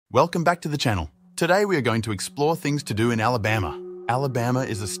Welcome back to the channel. Today we are going to explore things to do in Alabama. Alabama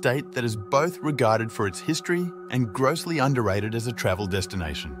is a state that is both regarded for its history and grossly underrated as a travel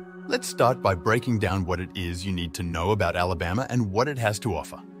destination. Let's start by breaking down what it is you need to know about Alabama and what it has to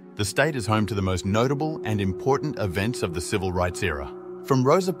offer. The state is home to the most notable and important events of the civil rights era. From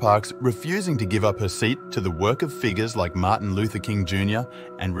Rosa Parks refusing to give up her seat to the work of figures like Martin Luther King Jr.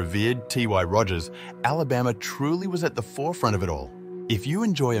 and Revered T.Y. Rogers, Alabama truly was at the forefront of it all. If you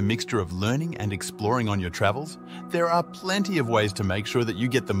enjoy a mixture of learning and exploring on your travels, there are plenty of ways to make sure that you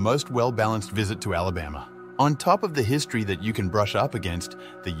get the most well-balanced visit to Alabama. On top of the history that you can brush up against,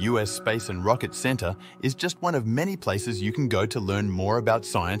 the U.S. Space and Rocket Center is just one of many places you can go to learn more about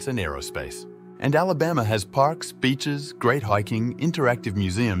science and aerospace. And Alabama has parks, beaches, great hiking, interactive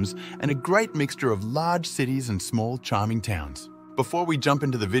museums, and a great mixture of large cities and small, charming towns. Before we jump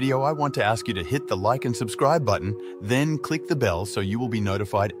into the video, I want to ask you to hit the like and subscribe button, then click the bell so you will be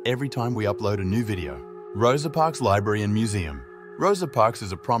notified every time we upload a new video. Rosa Parks Library and Museum. Rosa Parks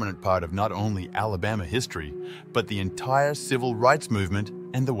is a prominent part of not only Alabama history, but the entire civil rights movement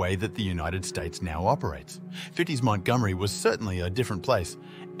and the way that the United States now operates. 50s Montgomery was certainly a different place,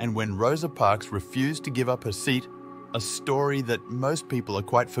 and when Rosa Parks refused to give up her seat, a story that most people are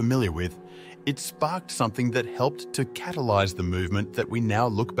quite familiar with, it sparked something that helped to catalyze the movement that we now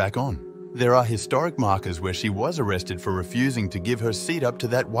look back on. There are historic markers where she was arrested for refusing to give her seat up to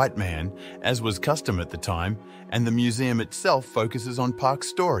that white man, as was custom at the time, and the museum itself focuses on Parks'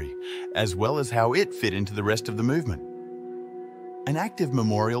 story, as well as how it fit into the rest of the movement. An active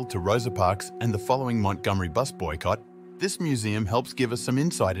memorial to Rosa Parks and the following Montgomery bus boycott, this museum helps give us some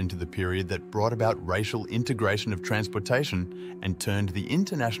insight into the period that brought about racial integration of transportation and turned the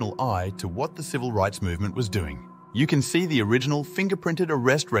international eye to what the civil rights movement was doing. You can see the original fingerprinted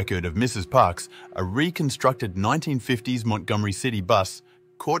arrest record of Mrs. Parks, a reconstructed 1950s Montgomery City bus,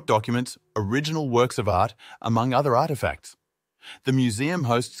 court documents, original works of art, among other artifacts. The museum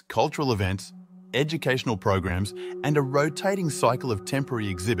hosts cultural events, educational programs, and a rotating cycle of temporary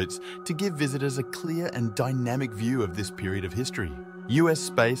exhibits to give visitors a clear and dynamic view of this period of history. U.S.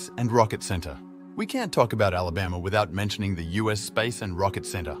 Space and Rocket Center. We can't talk about Alabama without mentioning the U.S. Space and Rocket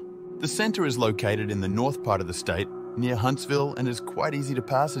Center. The center is located in the north part of the state, near Huntsville, and is quite easy to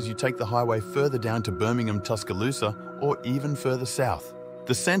pass as you take the highway further down to Birmingham, Tuscaloosa, or even further south.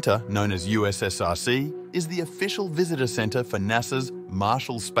 The center, known as USSRC, is the official visitor center for NASA's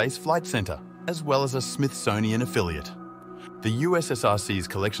Marshall Space Flight Center, as well as a Smithsonian affiliate. The USSRC's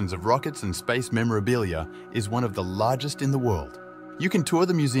collections of rockets and space memorabilia is one of the largest in the world. You can tour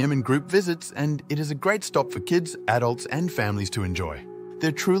the museum in group visits, and it is a great stop for kids, adults, and families to enjoy.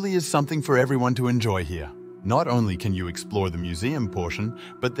 There truly is something for everyone to enjoy here. Not only can you explore the museum portion,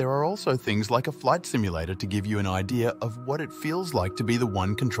 but there are also things like a flight simulator to give you an idea of what it feels like to be the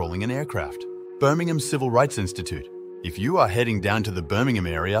one controlling an aircraft. Birmingham Civil Rights Institute. If you are heading down to the Birmingham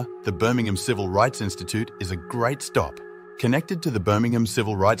area, the Birmingham Civil Rights Institute is a great stop. Connected to the Birmingham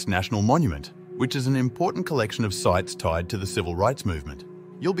Civil Rights National Monument, which is an important collection of sites tied to the civil rights movement.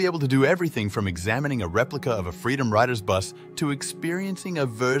 You'll be able to do everything from examining a replica of a Freedom Riders bus to experiencing a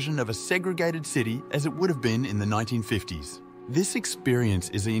version of a segregated city as it would have been in the 1950s. This experience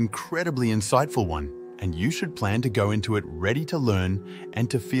is an incredibly insightful one, and you should plan to go into it ready to learn and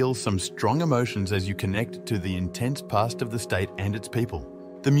to feel some strong emotions as you connect to the intense past of the state and its people.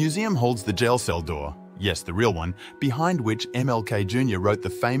 The museum holds the jail cell door, yes, the real one, behind which MLK Jr. wrote the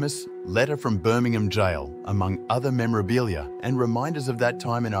famous Letter from Birmingham Jail, among other memorabilia and reminders of that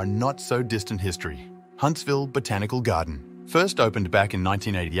time in our not-so-distant history. Huntsville Botanical Garden. First opened back in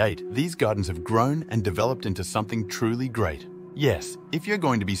 1988, these gardens have grown and developed into something truly great. Yes, if you're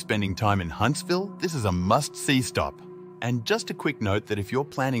going to be spending time in Huntsville, this is a must-see stop. And just a quick note that if you're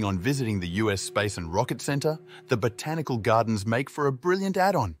planning on visiting the U.S. Space and Rocket Center, the Botanical Gardens make for a brilliant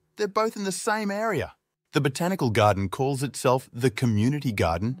add-on. They're both in the same area. The Botanical Garden calls itself the Community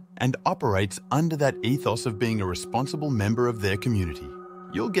Garden and operates under that ethos of being a responsible member of their community.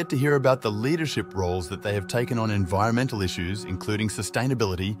 You'll get to hear about the leadership roles that they have taken on environmental issues, including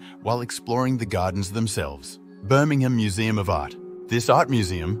sustainability, while exploring the gardens themselves. Birmingham Museum of Art. This art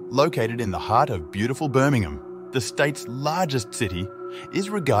museum, located in the heart of beautiful Birmingham, the state's largest city, is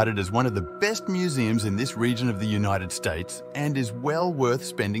regarded as one of the best museums in this region of the United States and is well worth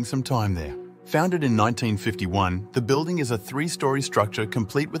spending some time there. Founded in 1951, the building is a three-story structure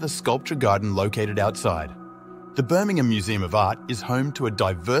complete with a sculpture garden located outside. The Birmingham Museum of Art is home to a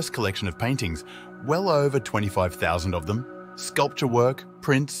diverse collection of paintings, well over 25,000 of them, sculpture work,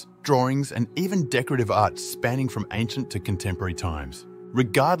 prints, drawings, and even decorative art spanning from ancient to contemporary times.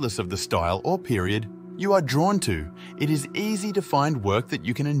 Regardless of the style or period, you are drawn to, it is easy to find work that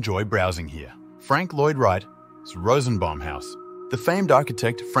you can enjoy browsing here. Frank Lloyd Wright's Rosenbaum House. The famed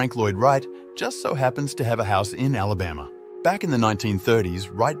architect Frank Lloyd Wright just so happens to have a house in Alabama. Back in the 1930s,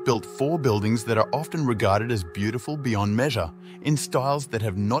 Wright built 4 buildings that are often regarded as beautiful beyond measure, in styles that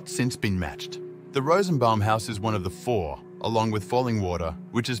have not since been matched. The Rosenbaum House is one of the 4, along with Falling Water,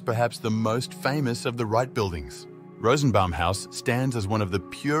 which is perhaps the most famous of the Wright buildings. Rosenbaum House stands as one of the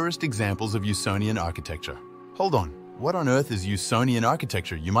purest examples of Usonian architecture. Hold on, what on earth is Usonian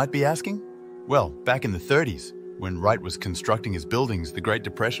architecture, you might be asking? Well, back in the 30s, when Wright was constructing his buildings, the Great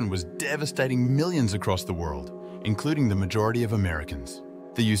Depression was devastating millions across the world, including the majority of Americans.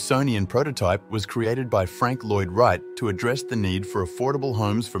 The Usonian prototype was created by Frank Lloyd Wright to address the need for affordable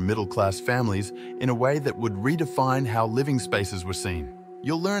homes for middle-class families in a way that would redefine how living spaces were seen.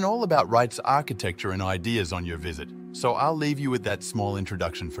 You'll learn all about Wright's architecture and ideas on your visit, so I'll leave you with that small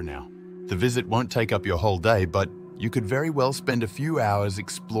introduction for now. The visit won't take up your whole day, but you could very well spend a few hours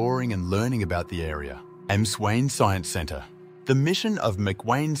exploring and learning about the area. McWane Science Center. The mission of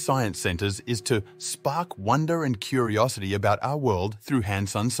McWane Science Centers is to spark wonder and curiosity about our world through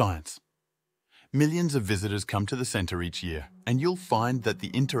hands-on science. Millions of visitors come to the center each year, and you'll find that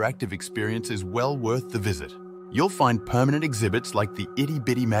the interactive experience is well worth the visit. You'll find permanent exhibits like the Itty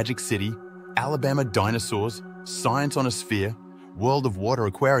Bitty Magic City, Alabama Dinosaurs, Science on a Sphere, World of Water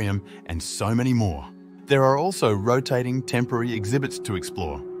Aquarium, and so many more. There are also rotating temporary exhibits to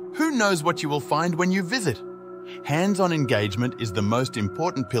explore. Who knows what you will find when you visit? Hands-on engagement is the most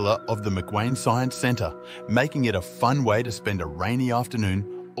important pillar of the McWane Science Center, making it a fun way to spend a rainy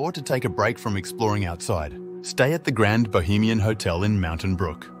afternoon or to take a break from exploring outside. Stay at the Grand Bohemian Hotel in Mountain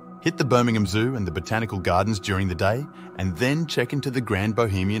Brook. Hit the Birmingham Zoo and the Botanical Gardens during the day, and then check into the Grand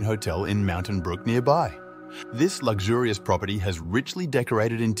Bohemian Hotel in Mountain Brook nearby. This luxurious property has richly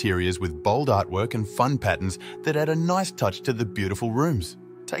decorated interiors with bold artwork and fun patterns that add a nice touch to the beautiful rooms.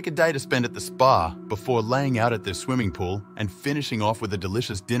 Take a day to spend at the spa before laying out at their swimming pool and finishing off with a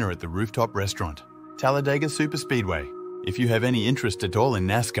delicious dinner at the rooftop restaurant. Talladega Superspeedway. If you have any interest at all in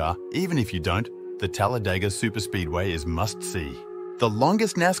NASCAR, even if you don't, the Talladega Superspeedway is must-see. The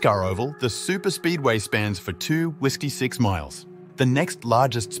longest NASCAR oval, the Superspeedway, spans for 2.6 miles. The next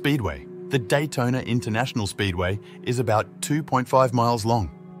largest speedway, the Daytona International Speedway, is about 2.5 miles long.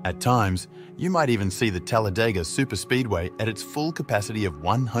 At times, you might even see the Talladega Superspeedway at its full capacity of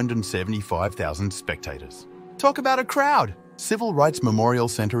 175,000 spectators. Talk about a crowd! Civil Rights Memorial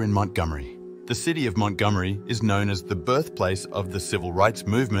Center in Montgomery. The city of Montgomery is known as the birthplace of the Civil Rights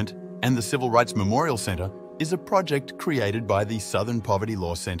Movement, and the Civil Rights Memorial Center is a project created by the Southern Poverty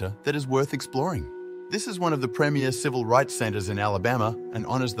Law Center that is worth exploring. This is one of the premier civil rights centers in Alabama and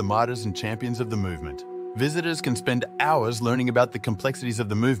honors the martyrs and champions of the movement. Visitors can spend hours learning about the complexities of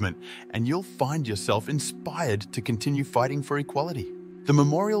the movement, and you'll find yourself inspired to continue fighting for equality. The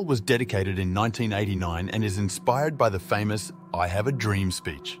memorial was dedicated in 1989 and is inspired by the famous "I Have a Dream"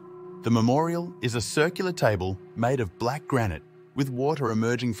 speech. The memorial is a circular table made of black granite, with water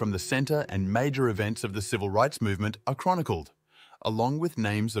emerging from the center, and major events of the civil rights movement are chronicled, along with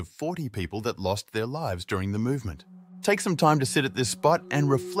names of 40 people that lost their lives during the movement. Take some time to sit at this spot and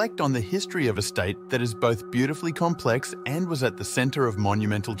reflect on the history of a state that is both beautifully complex and was at the center of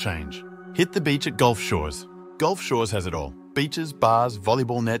monumental change. Hit the beach at Gulf Shores. Gulf Shores has it all. Beaches, bars,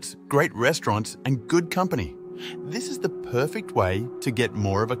 volleyball nets, great restaurants, and good company. This is the perfect way to get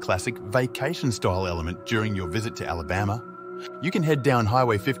more of a classic vacation-style element during your visit to Alabama. You can head down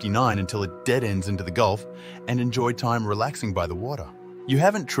Highway 59 until it dead ends into the Gulf and enjoy time relaxing by the water. You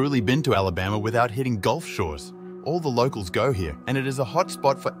haven't truly been to Alabama without hitting Gulf Shores. All the locals go here, and it is a hot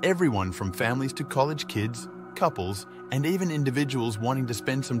spot for everyone from families to college kids, couples, and even individuals wanting to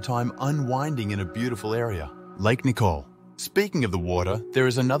spend some time unwinding in a beautiful area. Lake Nicole. Speaking of the water, there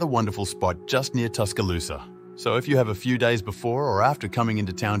is another wonderful spot just near Tuscaloosa. So if you have a few days before or after coming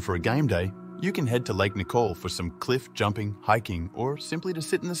into town for a game day, you can head to Lake Nicole for some cliff jumping, hiking, or simply to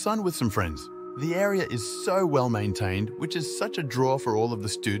sit in the sun with some friends. The area is so well maintained, which is such a draw for all of the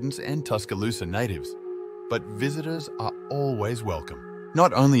students and Tuscaloosa natives. But visitors are always welcome.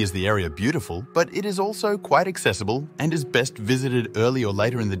 Not only is the area beautiful, but it is also quite accessible and is best visited early or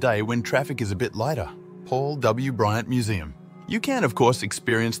later in the day when traffic is a bit lighter. Paul W. Bryant Museum. You can, of course,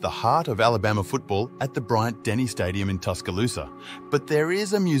 experience the heart of Alabama football at the Bryant-Denny Stadium in Tuscaloosa, but there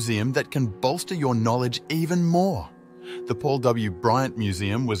is a museum that can bolster your knowledge even more. The Paul W. Bryant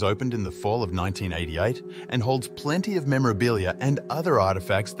Museum was opened in the fall of 1988 and holds plenty of memorabilia and other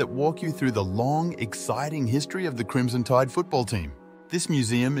artifacts that walk you through the long, exciting history of the Crimson Tide football team. This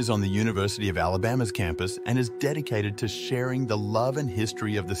museum is on the University of Alabama's campus and is dedicated to sharing the love and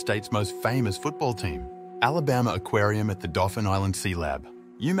history of the state's most famous football team. Alabama Aquarium at the Dauphin Island Sea Lab.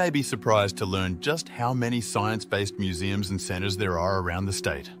 You may be surprised to learn just how many science-based museums and centers there are around the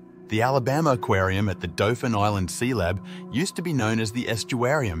state. The Alabama Aquarium at the Dauphin Island Sea Lab used to be known as the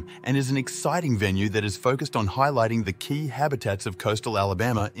Estuarium and is an exciting venue that is focused on highlighting the key habitats of coastal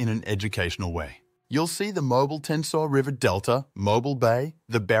Alabama in an educational way. You'll see the Mobile Tensor River Delta, Mobile Bay,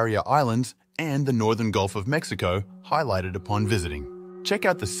 the Barrier Islands, and the Northern Gulf of Mexico highlighted upon visiting. Check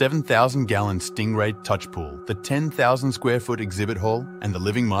out the 7,000-gallon Stingray Touch Pool, the 10,000 square foot exhibit hall, and the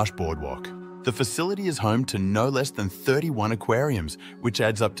Living Marsh Boardwalk. The facility is home to no less than 31 aquariums, which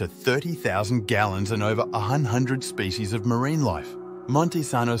adds up to 30,000 gallons and over 100 species of marine life.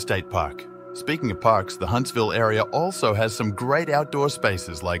 Montesano State Park. Speaking of parks, the Huntsville area also has some great outdoor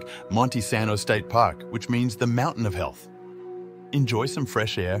spaces like Montesano State Park, which means the Mountain of Health. Enjoy some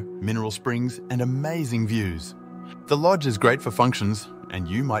fresh air, mineral springs, and amazing views. The lodge is great for functions, and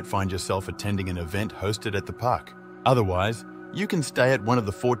you might find yourself attending an event hosted at the park. Otherwise, you can stay at one of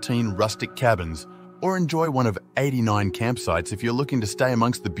the 14 rustic cabins or enjoy one of 89 campsites if you're looking to stay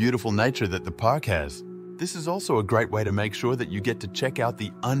amongst the beautiful nature that the park has. This is also a great way to make sure that you get to check out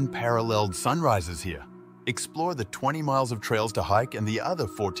the unparalleled sunrises here. Explore the 20 miles of trails to hike and the other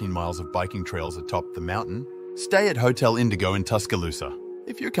 14 miles of biking trails atop the mountain. Stay at Hotel Indigo in Tuscaloosa.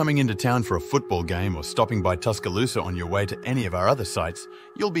 If you're coming into town for a football game or stopping by Tuscaloosa on your way to any of our other sites,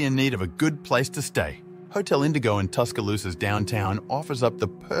 you'll be in need of a good place to stay. Hotel Indigo in Tuscaloosa's downtown offers up the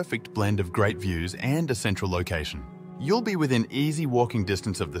perfect blend of great views and a central location. You'll be within easy walking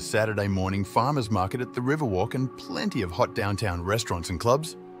distance of the Saturday morning farmers market at the Riverwalk and plenty of hot downtown restaurants and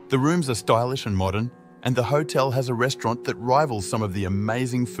clubs. The rooms are stylish and modern, and the hotel has a restaurant that rivals some of the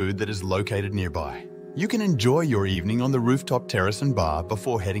amazing food that is located nearby. You can enjoy your evening on the rooftop terrace and bar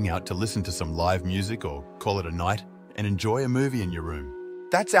before heading out to listen to some live music or call it a night and enjoy a movie in your room.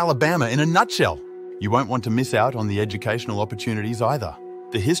 That's Alabama in a nutshell. You won't want to miss out on the educational opportunities either.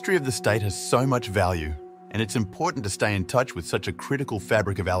 The history of the state has so much value, and it's important to stay in touch with such a critical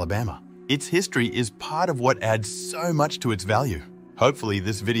fabric of Alabama. Its history is part of what adds so much to its value. Hopefully,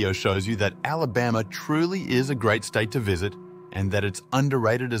 this video shows you that Alabama truly is a great state to visit and that it's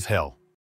underrated as hell.